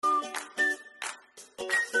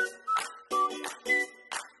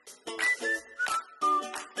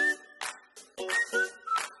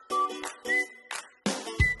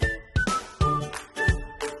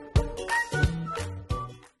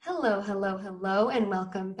Hello, hello, hello, and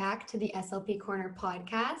welcome back to the SLP Corner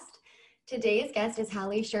podcast. Today's guest is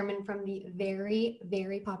Hallie Sherman from the very,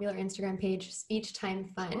 very popular Instagram page Speech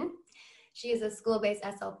Time Fun. She is a school-based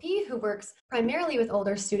SLP who works primarily with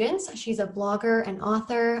older students. She's a blogger, an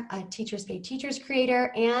author, a Teachers Pay Teachers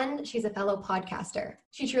creator, and she's a fellow podcaster.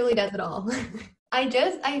 She truly does it all.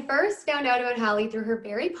 I first found out about Hallie through her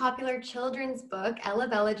very popular children's book, Ella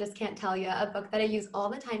Bella Just Can't Tell Ya, a book that I use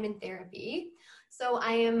all the time in therapy. So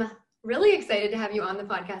I am really excited to have you on the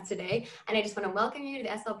podcast today. And I just want to welcome you to the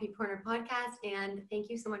SLP Corner podcast. And thank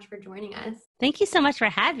you so much for joining us. Thank you so much for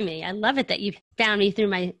having me. I love it that you found me through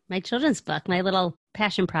my children's book, my little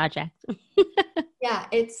passion project. Yeah,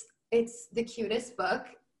 it's the cutest book.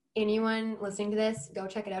 Anyone listening to this, go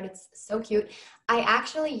check it out. It's so cute. I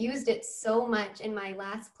actually used it so much in my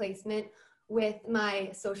last placement with my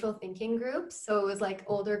social thinking groups. So it was like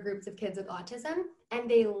older groups of kids with autism,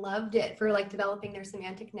 and they loved it for like developing their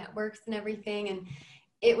semantic networks and everything. And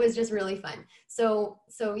it was just really fun. So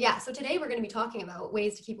today we're going to be talking about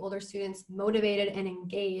ways to keep older students motivated and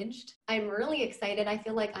engaged. I'm really excited. I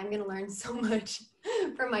feel like I'm going to learn so much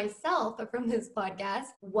for myself from this podcast.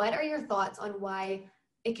 What are your thoughts on why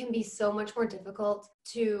it can be so much more difficult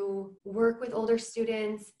to work with older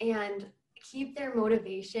students and keep their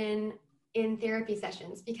motivation in therapy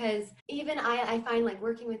sessions? Because even I find like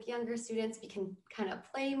working with younger students, we can kind of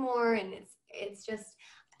play more, and it's just,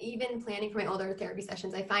 even planning for my older therapy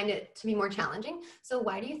sessions, I find it to be more challenging. So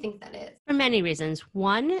why do you think that is? For many reasons.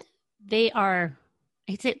 One, I'd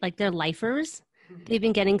say like they're lifers. Mm-hmm. They've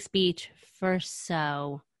been getting speech for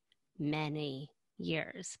so many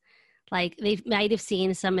years. Like they might have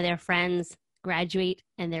seen some of their friends graduate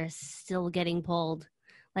and they're still getting pulled.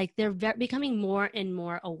 Like they're becoming more and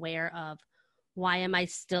more aware of, why am I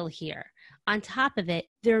still here? On top of it,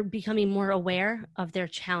 they're becoming more aware of their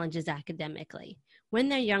challenges academically. When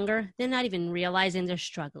they're younger, they're not even realizing they're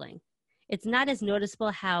struggling. It's not as noticeable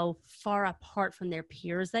how far apart from their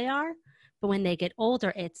peers they are, but when they get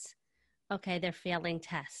older, it's, okay, they're failing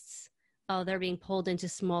tests. Oh, they're being pulled into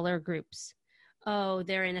smaller groups. Oh,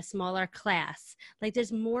 they're in a smaller class. Like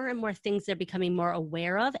there's more and more things they're becoming more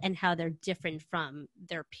aware of and how they're different from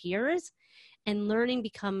their peers. And learning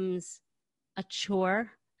becomes a chore,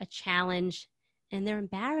 a challenge, and they're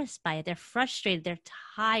embarrassed by it. They're frustrated. They're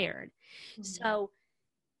tired. Mm-hmm. So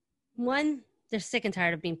one, they're sick and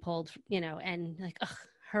tired of being pulled, and like, ugh,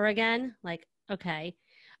 her again? Like, okay.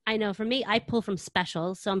 I know for me, I pull from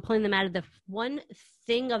specials. So I'm pulling them out of the one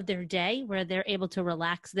thing of their day where they're able to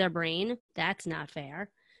relax their brain. That's not fair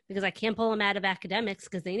because I can't pull them out of academics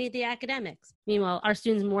because they need the academics. Meanwhile, our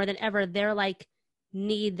students more than ever, they're like,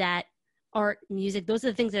 need that art, music. Those are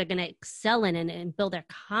the things that are going to excel in and build their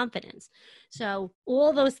confidence. So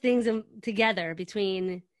all those things together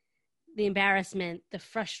between the embarrassment, the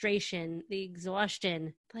frustration, the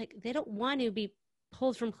exhaustion, like they don't want to be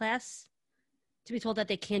pulled from class to be told that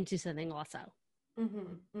they can't do something also.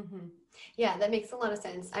 Mm-hmm, mm-hmm. Yeah, that makes a lot of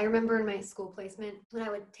sense. I remember in my school placement when I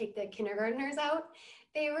would take the kindergartners out,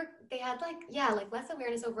 they had like less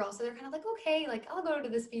awareness overall. So they're kind of like, okay, like I'll go to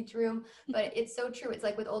the speech room, but it's so true. It's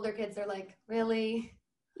like with older kids, they're like, really?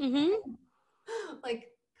 Mm-hmm. Like,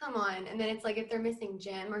 come on. And then it's like, if they're missing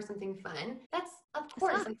gym or something fun, that's of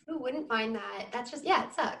course, like who wouldn't find that? That's just, yeah,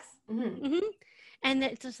 it sucks. Mm-hmm. Mm-hmm. And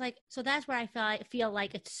it's just like, so that's where I feel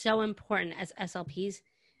like it's so important as SLPs,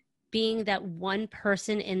 being that one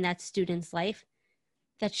person in that student's life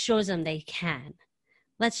that shows them they can.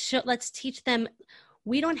 Let's teach them.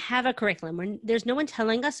 We don't have a curriculum. There's no one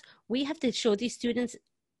telling us. We have to show these students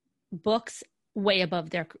books way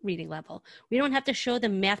above their reading level. We don't have to show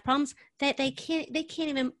them math problems that they can't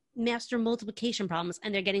even master multiplication problems,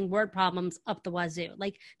 and they're getting word problems up the wazoo.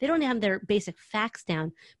 Like they don't have their basic facts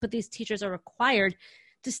down, but these teachers are required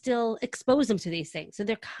to still expose them to these things. So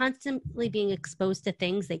they're constantly being exposed to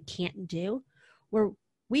things they can't do, where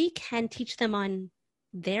we can teach them on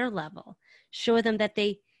their level, show them that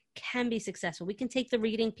they can be successful. We can take the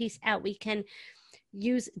reading piece out. We can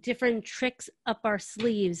use different tricks up our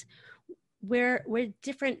sleeves. We're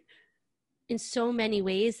different in so many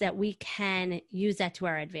ways that we can use that to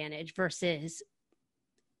our advantage versus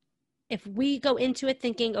if we go into it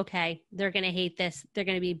thinking, okay, they're going to hate this, they're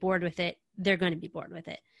going to be bored with it, they're going to be bored with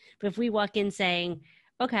it. But if we walk in saying,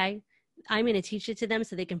 okay, I'm going to teach it to them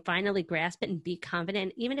so they can finally grasp it and be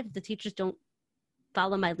confident, even if the teachers don't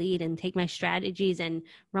follow my lead and take my strategies and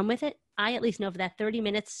run with it, I at least know for that 30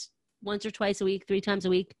 minutes, once or twice a week, 3 times a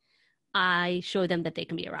week, I show them that they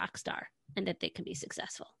can be a rock star and that they can be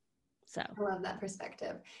successful. So I love that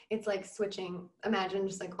perspective. It's like switching, imagine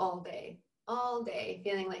just like all day all day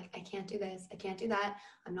feeling like I can't do this, I can't do that,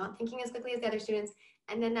 I'm not thinking as quickly as the other students.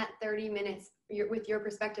 And then that 30 minutes, with your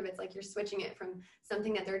perspective, it's like you're switching it from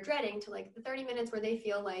something that they're dreading to like the 30 minutes where they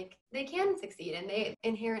feel like they can succeed, and they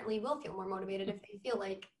inherently will feel more motivated if they feel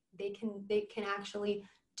like they can actually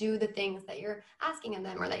do the things that you're asking of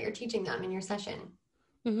them or that you're teaching them in your session.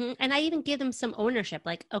 Mm-hmm. And I even give them some ownership.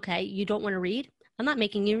 Like, okay, you don't want to read? I'm not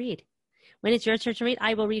making you read. When it's your turn to read,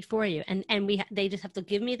 I will read for you. And they just have to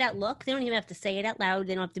give me that look. They don't even have to say it out loud.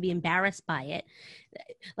 They don't have to be embarrassed by it.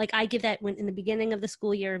 Like I give that when in the beginning of the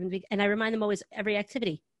school year, and I remind them always every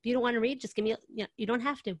activity. If you don't want to read, just give me. You don't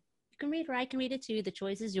have to. You can read, or I can read it to you. The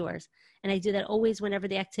choice is yours. And I do that always whenever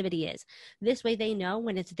the activity is. This way, they know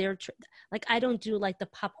when it's their. Like I don't do like the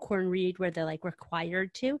popcorn read where they're like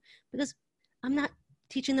required to, because I'm not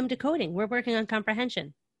teaching them decoding. We're working on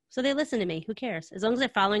comprehension. So they listen to me. Who cares? As long as they're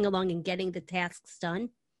following along and getting the tasks done,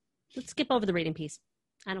 let's skip over the reading piece.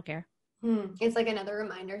 I don't care. It's like another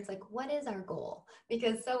reminder. It's like, what is our goal?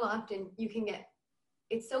 Because so often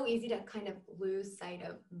it's so easy to kind of lose sight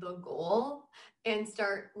of the goal and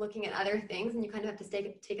start looking at other things. And you kind of have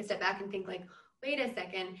to take a step back and think like, wait a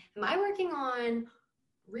second, am I working on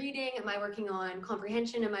reading? Am I working on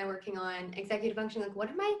comprehension? Am I working on executive function? Like, what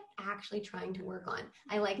am I actually trying to work on?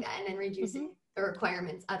 I like that. And then reducing the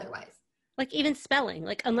requirements otherwise. Like even spelling,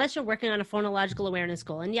 like unless you're working on a phonological awareness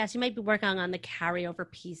goal, and yes, you might be working on the carryover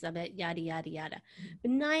piece of it, yada, yada, yada.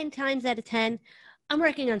 But 9 times out of 10, I'm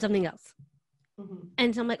working on something else.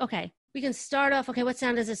 And so I'm like, okay, we can start off. Okay, what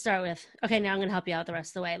sound does it start with? Okay, now I'm going to help you out the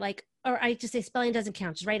rest of the way. Like, or I just say spelling doesn't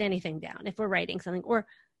count. Just write anything down if we're writing something. Or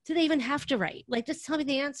do they even have to write? Like, just tell me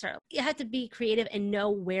the answer. You have to be creative and know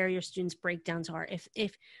where your students' breakdowns are.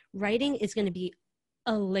 If writing is going to be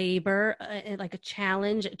a labor, like a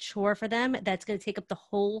challenge, a chore for them, that's going to take up the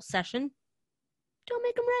whole session, don't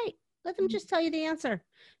make them write. Let them just tell you the answer.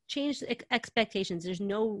 Change the expectations. There's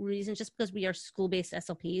no reason, just because we are school-based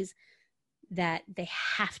SLPs, that they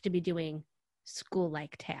have to be doing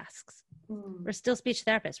school-like tasks. We're still speech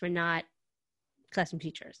therapists. We're not classroom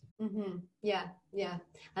teachers. Yeah.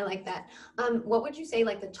 I like that. What would you say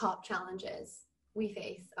like the top challenges we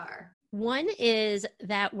face are? One is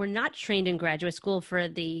that we're not trained in graduate school for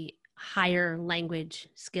the higher language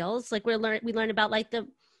skills. Like we learn about like the,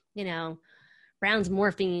 Brown's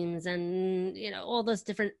morphemes and, all those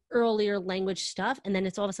different earlier language stuff. And then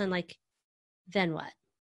it's all of a sudden like, then what?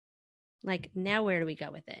 Like now where do we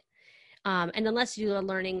go with it? And unless you are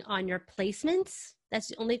learning on your placements, that's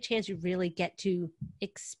the only chance you really get to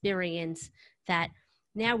experience that.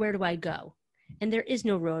 Now where do I go? And there is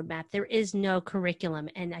no roadmap. There is no curriculum.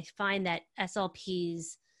 And I find that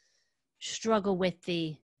SLPs struggle with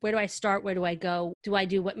where do I start? Where do I go? Do I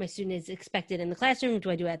do what my student is expected in the classroom? Do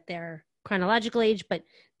I do at their chronological age, but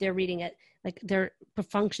they're reading at like they're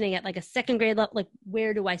functioning at like a second grade level? Like,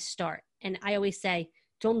 where do I start? And I always say,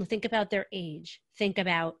 don't think about their age. Think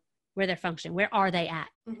about where they're functioning. Where are they at?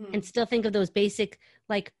 And still think of those basic,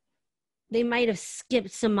 like they might have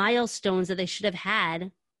skipped some milestones that they should have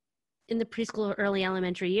had in the preschool or early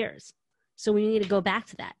elementary years. So we need to go back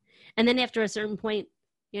to that. And then after a certain point,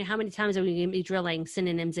 how many times are we going to be drilling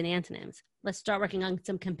synonyms and antonyms? Let's start working on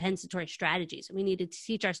some compensatory strategies. We need to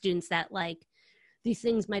teach our students that like these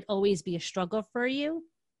things might always be a struggle for you.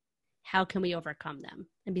 How can we overcome them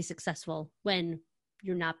and be successful when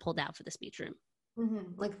you're not pulled out for the speech room?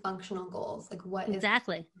 Like functional goals, like what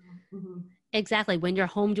exactly. Exactly. When you're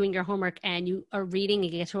home doing your homework and you are reading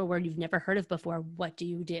and get to a word you've never heard of before, what do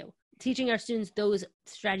you do? Teaching our students those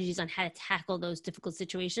strategies on how to tackle those difficult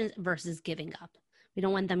situations versus giving up. We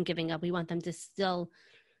don't want them giving up. We want them to still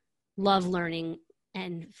love learning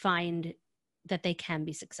and find that they can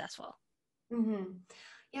be successful.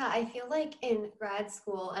 Yeah, I feel like in grad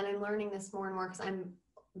school, and I'm learning this more and more because I'm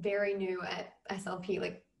very new at SLP,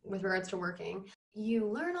 like with regards to working, you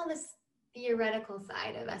learn all this theoretical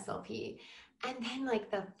side of SLP, and then like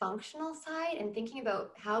the functional side and thinking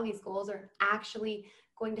about how these goals are actually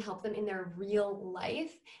going to help them in their real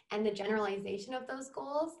life and the generalization of those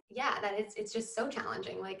goals. Yeah, it's just so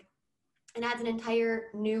challenging. Like it adds an entire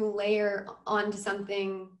new layer onto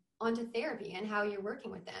therapy and how you're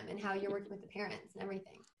working with them and how you're working with the parents and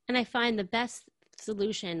everything. And I find the best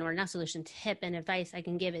tip and advice I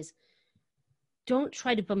can give is don't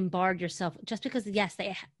try to bombard yourself. Just because, yes,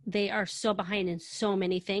 they are so behind in so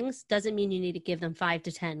many things doesn't mean you need to give them 5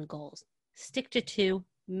 to 10 goals. Stick to 2,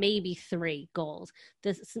 maybe 3 goals.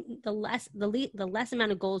 The less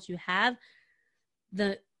amount of goals you have,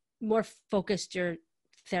 the more focused your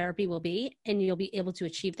therapy will be, and you'll be able to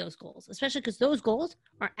achieve those goals, especially because those goals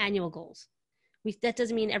are annual goals. that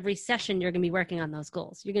doesn't mean every session you're going to be working on those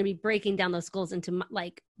goals. You're going to be breaking down those goals into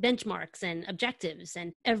like benchmarks and objectives.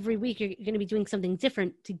 And every week you're going to be doing something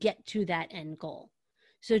different to get to that end goal.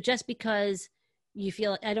 So just because you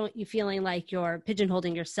feeling like you're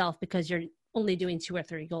pigeonholing yourself because you're only doing 2 or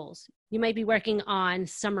 3 goals. You might be working on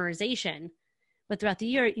summarization, but throughout the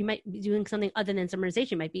year, you might be doing something other than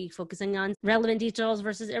summarization. You might be focusing on relevant details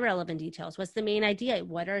versus irrelevant details. What's the main idea?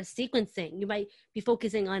 What are sequencing? You might be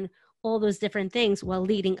focusing on all those different things while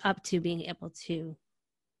leading up to being able to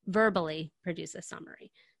verbally produce a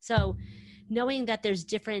summary. So knowing that there's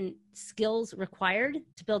different skills required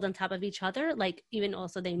to build on top of each other, like even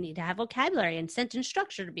also they need to have vocabulary and sentence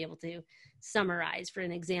structure to be able to summarize, for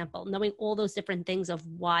an example. Knowing all those different things of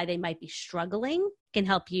why they might be struggling can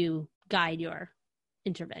help you guide your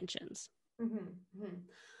interventions. Mm-hmm,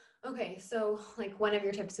 mm-hmm. Okay, so like one of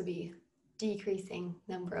your tips would be decreasing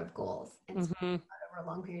number of goals and over a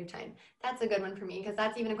long period of time. That's a good one for me, because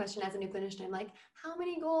that's even a question as a new clinician. I'm like, how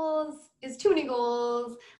many goals is too many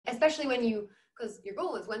goals? Especially when because your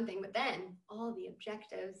goal is one thing, but then all the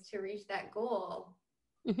objectives to reach that goal.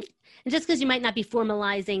 Mm-hmm. And just because you might not be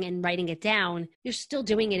formalizing and writing it down, you're still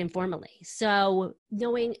doing it informally. So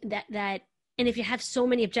knowing that, and if you have so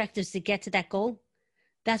many objectives to get to that goal,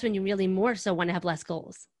 that's when you really more so want to have less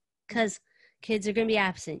goals, because kids are going to be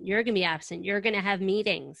absent. You're going to be absent. You're going to have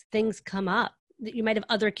meetings. Things come up. You might have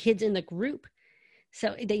other kids in the group,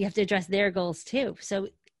 so that you have to address their goals too. So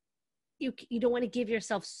you don't want to give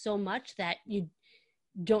yourself so much that you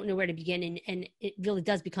don't know where to begin, and it really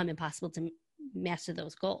does become impossible to master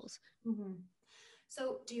those goals. Mm-hmm.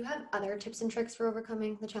 So do you have other tips and tricks for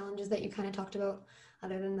overcoming the challenges that you kind of talked about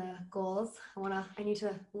other than the goals? I need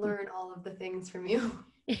to learn all of the things from you.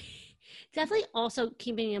 Definitely also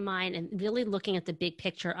keeping in mind and really looking at the big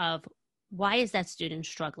picture of why is that student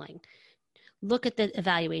struggling? Look at the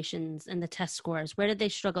evaluations and the test scores. Where did they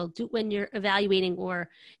struggle? When you're evaluating or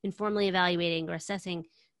informally evaluating or assessing,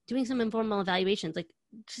 doing some informal evaluations, like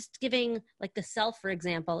just giving, like the self, for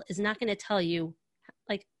example, is not going to tell you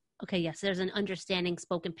like, okay, yes, there's an understanding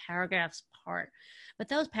spoken paragraphs part, but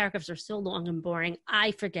those paragraphs are so long and boring.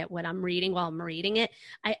 I forget what I'm reading while I'm reading it.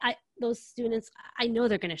 Those students, I know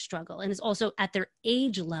they're going to struggle, and it's also at their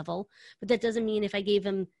age level, but that doesn't mean if I gave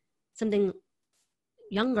them something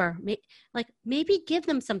younger, maybe give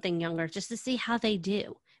them something younger just to see how they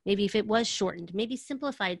do. Maybe if it was shortened, maybe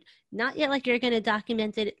simplified, not yet like you're going to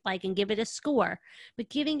document it like and give it a score, but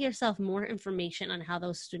giving yourself more information on how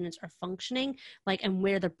those students are functioning, like, and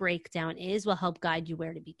where the breakdown is will help guide you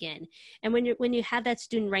where to begin. And when you have that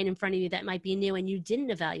student right in front of you that might be new and you didn't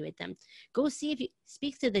evaluate them, go see if you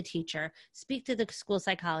speak to the teacher, speak to the school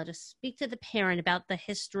psychologist, speak to the parent about the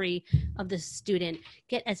history of the student,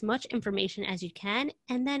 get as much information as you can.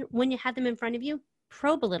 And then when you have them in front of you,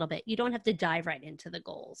 probe a little bit. You don't have to dive right into the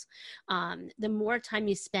goals. The more time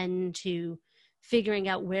you spend to figuring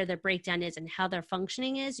out where their breakdown is and how their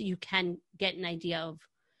functioning is, you can get an idea of,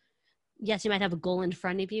 yes, you might have a goal in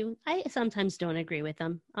front of you. I sometimes don't agree with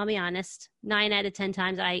them. I'll be honest. 9 out of 10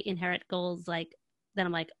 times I inherit goals like that.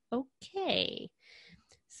 I'm like, okay,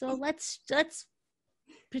 so let's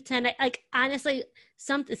pretend honestly,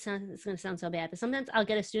 it's going to sound so bad, but sometimes I'll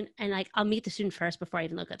get a student and I'll meet the student first before I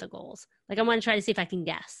even look at the goals. I want to try to see if I can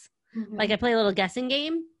guess. Mm-hmm. I play a little guessing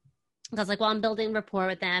game. Because I'm building rapport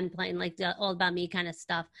with them, playing the all about me kind of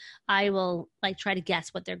stuff. I will try to guess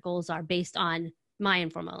what their goals are based on my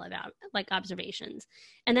informal observations.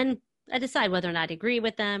 And then I decide whether or not I agree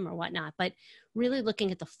with them or whatnot. But really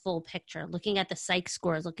looking at the full picture, looking at the psych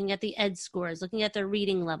scores, looking at the ed scores, looking at their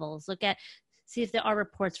reading levels, see if there are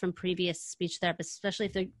reports from previous speech therapists, especially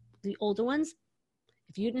if they're the older ones.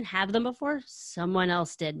 If you didn't have them before, someone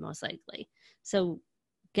else did most likely. So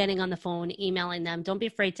getting on the phone, emailing them, don't be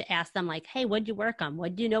afraid to ask them hey, what'd you work on?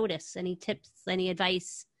 What'd you notice? Any tips, any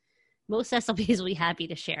advice? Most SLPs will be happy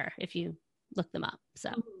to share if you look them up. So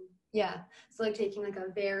yeah. So taking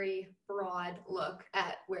a very broad look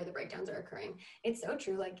at where the breakdowns are occurring. It's so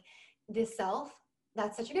true. The self,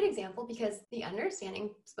 that's such a good example, because the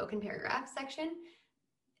understanding spoken paragraph section,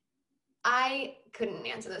 I couldn't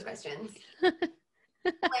answer those questions.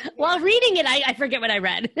 While reading it, I forget what I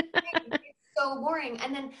read. It's so boring.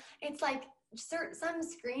 And then it's some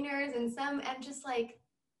screeners and some, I'm just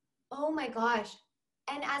oh my gosh.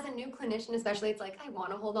 And as a new clinician, especially, it's I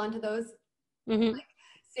want to hold on to those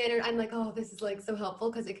standard. I'm oh, this is so helpful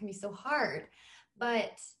because it can be so hard.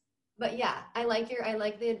 But yeah, I like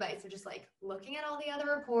the advice of just looking at all the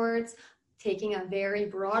other reports, taking a very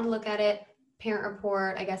broad look at it, parent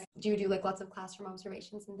report. I guess do lots of classroom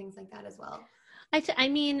observations and things like that as well. I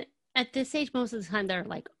mean, at this age, most of the time they're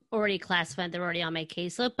already classified. They're already on my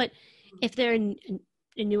caseload. But If they're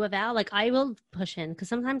a new eval, like I will push in, because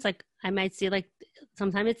sometimes like I might see like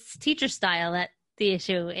sometimes it's teacher style that the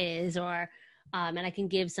issue is, or and I can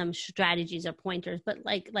give some strategies or pointers, but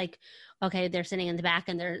like okay, they're sitting in the back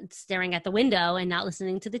and they're staring at the window and not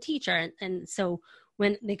listening to the teacher, and so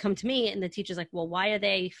when they come to me and the teacher's like, well, why are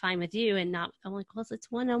they fine with you and not, I'm like, well, it's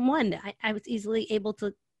one-on-one. I was easily able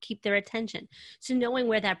to keep their attention. So knowing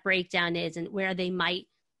where that breakdown is and where they might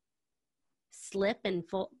slip and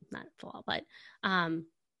not fall, but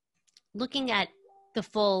looking at the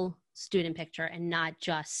full student picture and not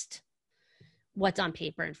just what's on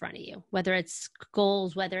paper in front of you, whether it's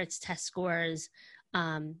goals, whether it's test scores.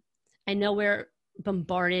 I know we're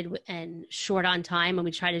bombarded and short on time and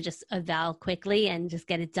we try to just eval quickly and just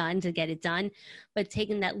get it done to get it done. But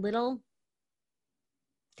taking that little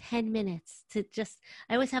 10 minutes to just,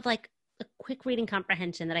 I always have like a quick reading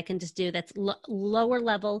comprehension that I can just do that's lower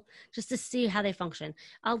level just to see how they function.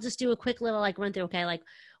 I'll just do a quick little like run through, okay, like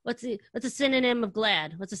what's a synonym of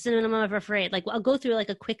glad? What's a synonym of afraid? Like I'll go through like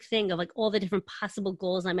a quick thing of like all the different possible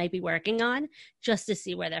goals I might be working on just to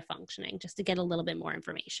see where they're functioning, just to get a little bit more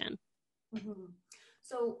information. Mm-hmm.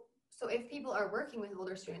 So if people are working with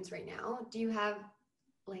older students right now, do you have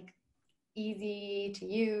like easy to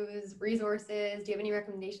use resources? Do you have any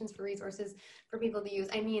recommendations for resources for people to use?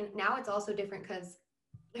 I mean, now it's also different because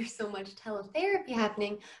there's so much teletherapy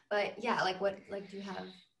happening, but yeah, like what, like do you have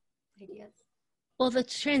ideas? Well, the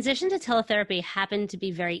transition to teletherapy happened to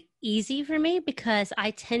be very easy for me because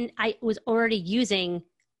I was already using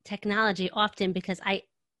technology often because I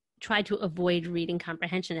try to avoid reading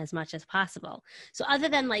comprehension as much as possible. So other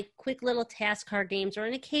than like quick little task card games or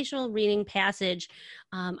an occasional reading passage,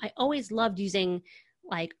 I always loved using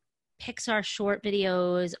like Pixar short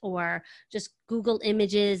videos or just Google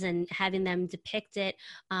images and having them depict it.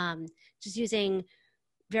 Just using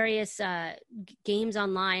various games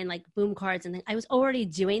online like boom cards and I was already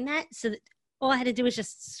doing that. So that all I had to do was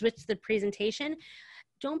just switch the presentation.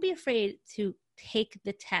 Don't be afraid to take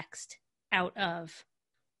the text out of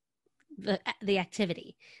the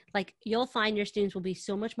activity. Like you'll find your students will be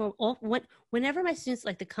so much more whenever my students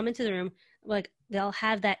like to come into the room, like they'll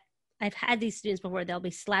have that. I've had these students before, they'll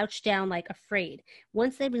be slouched down like afraid.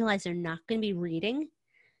 Once they realize they're not going to be reading,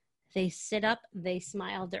 they sit up, they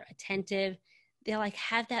smile, they're attentive, they like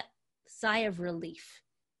have that sigh of relief,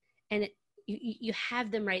 and you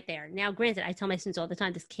have them right there. Now granted, I tell my students all the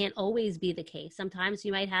time this can't always be the case. Sometimes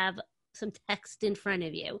you might have some text in front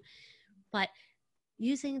of you, but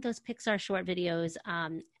using those Pixar short videos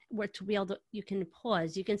where to be able to, you can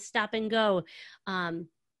pause, you can stop and go.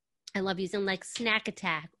 I love using like Snack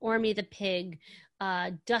Attack, Ormy the Pig,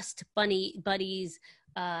 Dust Bunny Buddies,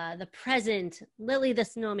 The Present, Lily the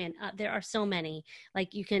Snowman. There are so many.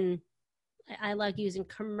 Like you can, I like using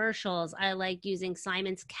commercials. I like using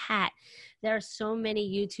Simon's Cat. There are so many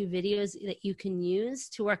YouTube videos that you can use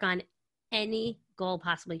to work on any goal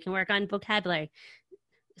possible. You can work on vocabulary,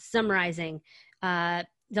 summarizing,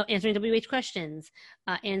 answering WH questions,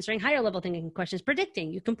 answering higher level thinking questions,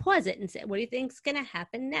 predicting. You can pause it and say, what do you think is going to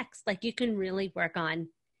happen next? Like you can really work on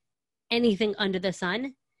anything under the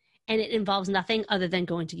sun, and it involves nothing other than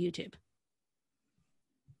going to YouTube.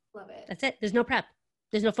 Love it. That's it. There's no prep.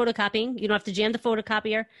 There's no photocopying. You don't have to jam the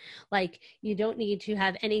photocopier. Like you don't need to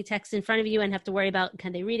have any text in front of you and have to worry about,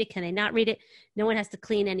 can they read it? Can they not read it? No one has to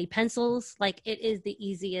clean any pencils. Like it is the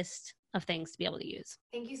easiest of things to be able to use.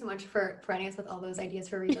 Thank you so much for providing us with all those ideas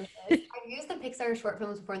for resources. I've used the Pixar short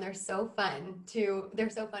films before and they're so fun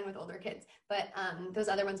with older kids, but those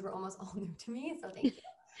other ones were almost all new to me, so thank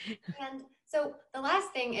you. And so the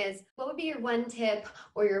last thing is, what would be your one tip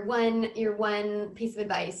or your one piece of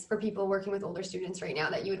advice for people working with older students right now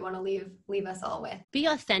that you would want to leave us all with? Be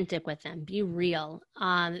authentic with them. Be real.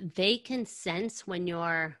 They can sense when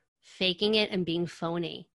you're faking it and being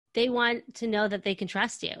phony. They want to know that they can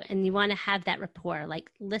trust you, and you want to have that rapport.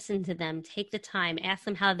 Like listen to them, take the time, ask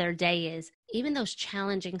them how their day is. Even those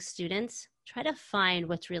challenging students, try to find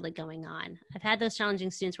what's really going on. I've had those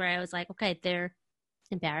challenging students where I was like, okay, they're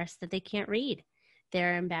embarrassed that they can't read.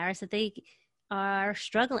 They're embarrassed that they are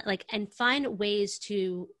struggling, like, and find ways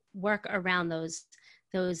to work around those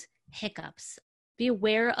hiccups. Be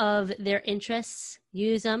aware of their interests,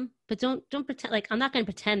 use them, but don't pretend. Like I'm not going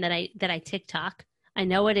to pretend that I TikTok. I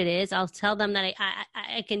know what it is. I'll tell them that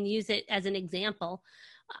I can use it as an example.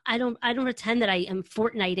 I don't pretend that I am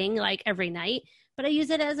Fortniting like every night, but I use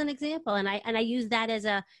it as an example, and I use that as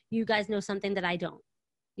you guys know something that I don't.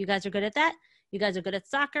 You guys are good at that. You guys are good at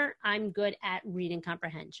soccer. I'm good at reading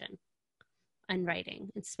comprehension and writing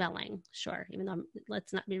and spelling. Sure, even though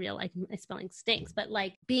let's not be real, like my spelling stinks, but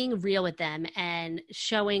like being real with them and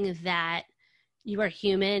showing that you are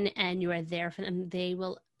human and you are there for them, they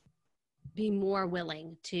will be more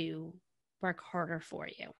willing to work harder for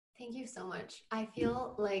you. Thank you so much. I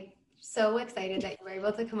feel like so excited that you were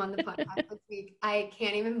able to come on the podcast this week. I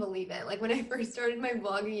can't even believe it. Like when I first started my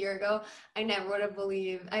blog a year ago, I never would have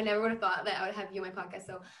thought that I would have you on my podcast.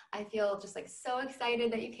 So I feel just like so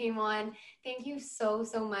excited that you came on. Thank you so,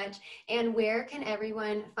 so much. And where can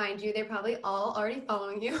everyone find you? They're probably all already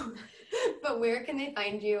following you, but where can they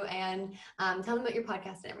find you, and tell them about your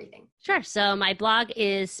podcast and everything. Sure. So my blog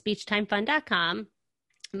is speechtimefun.com.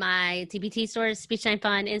 My TBT store is Speechtime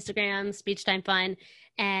Fun, Instagram, Speechtime Fun,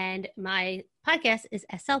 and my podcast is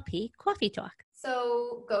SLP Coffee Talk.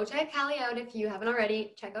 So go check Callie out if you haven't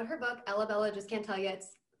already. Check out her book, Ella Bella Just Can't Tell You.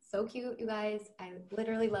 It's so cute, you guys. I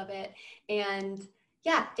literally love it. And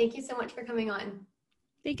yeah, thank you so much for coming on.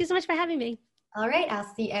 Thank you so much for having me. All right,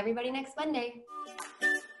 I'll see everybody next Monday.